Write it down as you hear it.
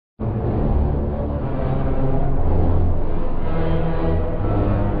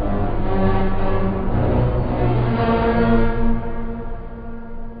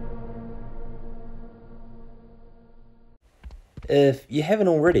If you haven't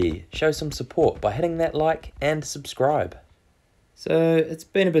already, show some support by hitting that like and subscribe. So it's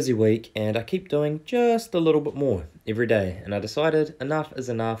been a busy week and I keep doing just a little bit more every day, and I decided enough is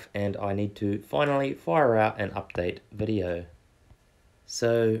enough and I need to finally fire out an update video.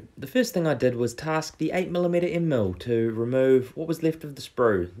 So the first thing I did was task the 8mm end mill to remove what was left of the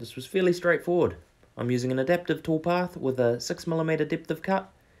sprue. This was fairly straightforward. I'm using an adaptive toolpath with a 6mm depth of cut,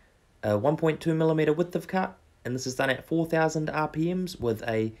 a 1.2mm width of cut, and this is done at 4000 RPMs with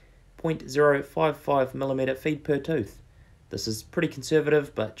a 0.055mm feed per tooth. This is pretty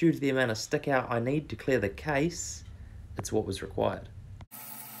conservative, but due to the amount of stick out I need to clear the case, it's what was required.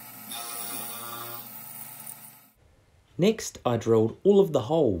 Next, I drilled all of the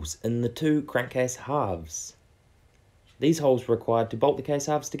holes in the two crankcase halves. These holes were required to bolt the case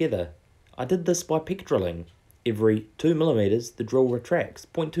halves together. I did this by peak drilling. Every 2mm the drill retracts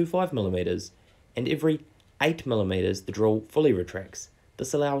 0.25mm, and every 8mm the drill fully retracts.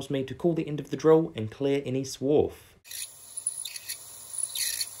 This allows me to cool the end of the drill and clear any swarf.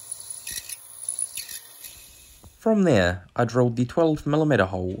 From there, I drilled the 12mm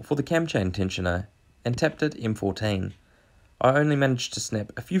hole for the cam chain tensioner and tapped it M14. I only managed to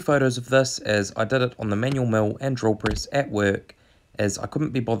snap a few photos of this as I did it on the manual mill and drill press at work, as I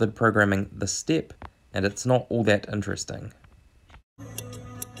couldn't be bothered programming this step and it's not all that interesting.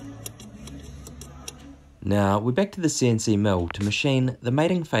 Now we're back to the CNC mill to machine the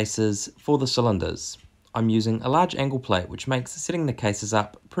mating faces for the cylinders. I'm using a large angle plate, which makes setting the cases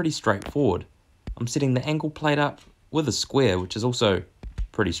up pretty straightforward. I'm setting the angle plate up with a square, which is also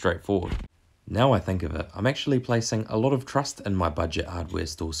pretty straightforward. Now I think of it, I'm actually placing a lot of trust in my budget hardware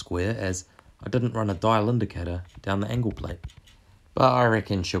store square, as I didn't run a dial indicator down the angle plate. But I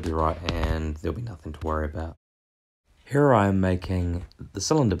reckon she'll be right and there'll be nothing to worry about. Here I am making the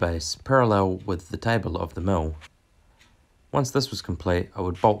cylinder base parallel with the table of the mill. Once this was complete, I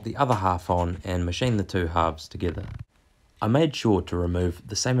would bolt the other half on and machine the two halves together. I made sure to remove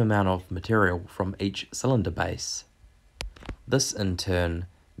the same amount of material from each cylinder base. This in turn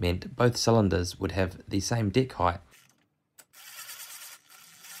meant both cylinders would have the same deck height.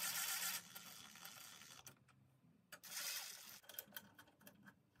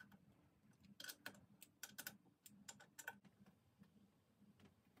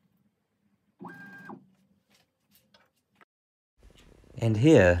 And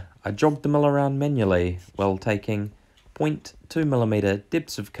here, I jogged the mill around manually while taking 0.2mm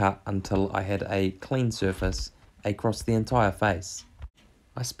depths of cut until I had a clean surface across the entire face.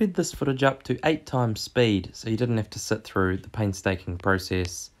 I sped this footage up to 8 times speed so you didn't have to sit through the painstaking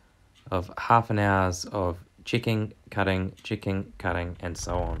process of half an hour's of checking, cutting, and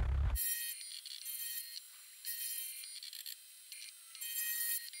so on.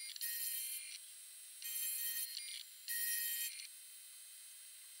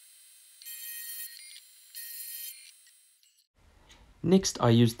 Next, I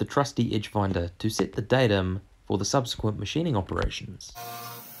used the trusty edge finder to set the datum for the subsequent machining operations.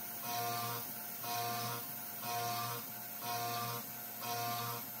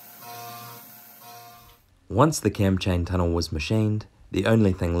 Once the cam chain tunnel was machined, the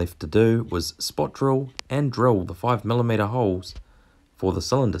only thing left to do was spot drill and drill the 5mm holes for the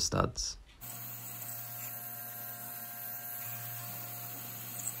cylinder studs.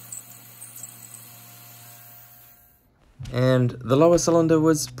 And the lower cylinder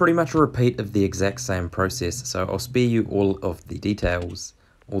was pretty much a repeat of the exact same process, so I'll spare you all of the details,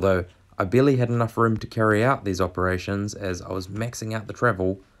 although I barely had enough room to carry out these operations as I was maxing out the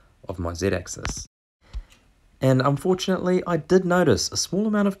travel of my Z-axis. And unfortunately I did notice a small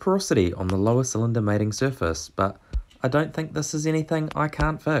amount of porosity on the lower cylinder mating surface, but I don't think this is anything I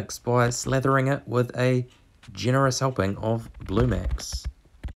can't fix by slathering it with a generous helping of Blue Max.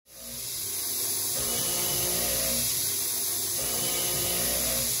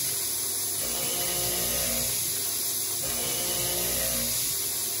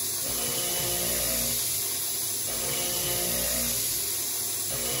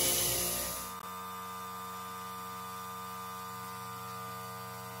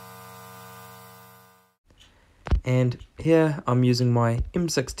 And here I'm using my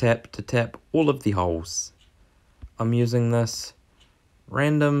M6 tap to tap all of the holes. I'm using this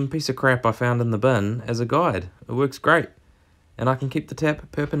random piece of crap I found in the bin as a guide. It works great, and I can keep the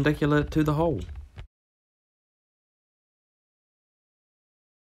tap perpendicular to the hole.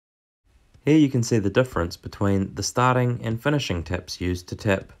 Here you can see the difference between the starting and finishing taps used to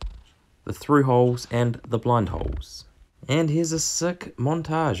tap the through holes and the blind holes. And here's a sick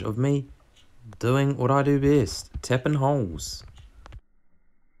montage of me doing what I do best, tapping holes.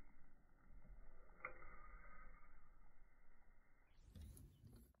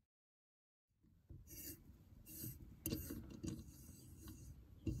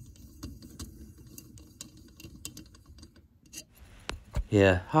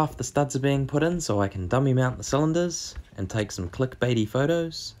 Here, half the studs are being put in so I can dummy mount the cylinders and take some clickbaity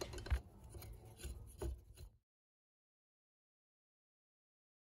photos.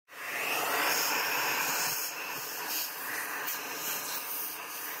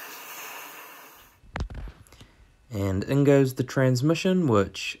 And in goes the transmission,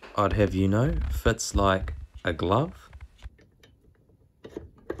 which, I'd have you know, fits like a glove.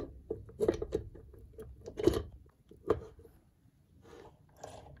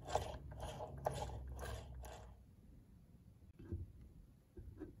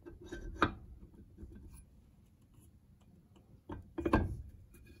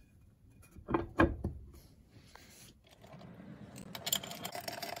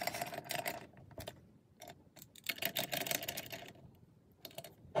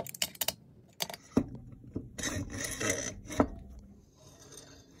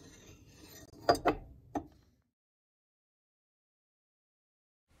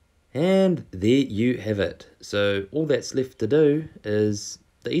 And there you have it. So all that's left to do is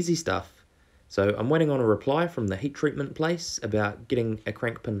the easy stuff. So I'm waiting on a reply from the heat treatment place about getting a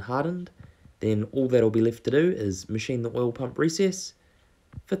crank pin hardened. Then all that'll be left to do is machine the oil pump recess,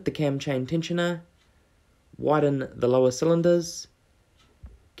 fit the cam chain tensioner, widen the lower cylinders,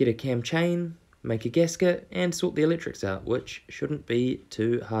 get a cam chain, make a gasket, and sort the electrics out, which shouldn't be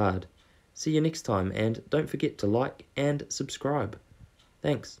too hard. See you next time, and don't forget to like and subscribe.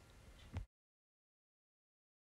 Thanks.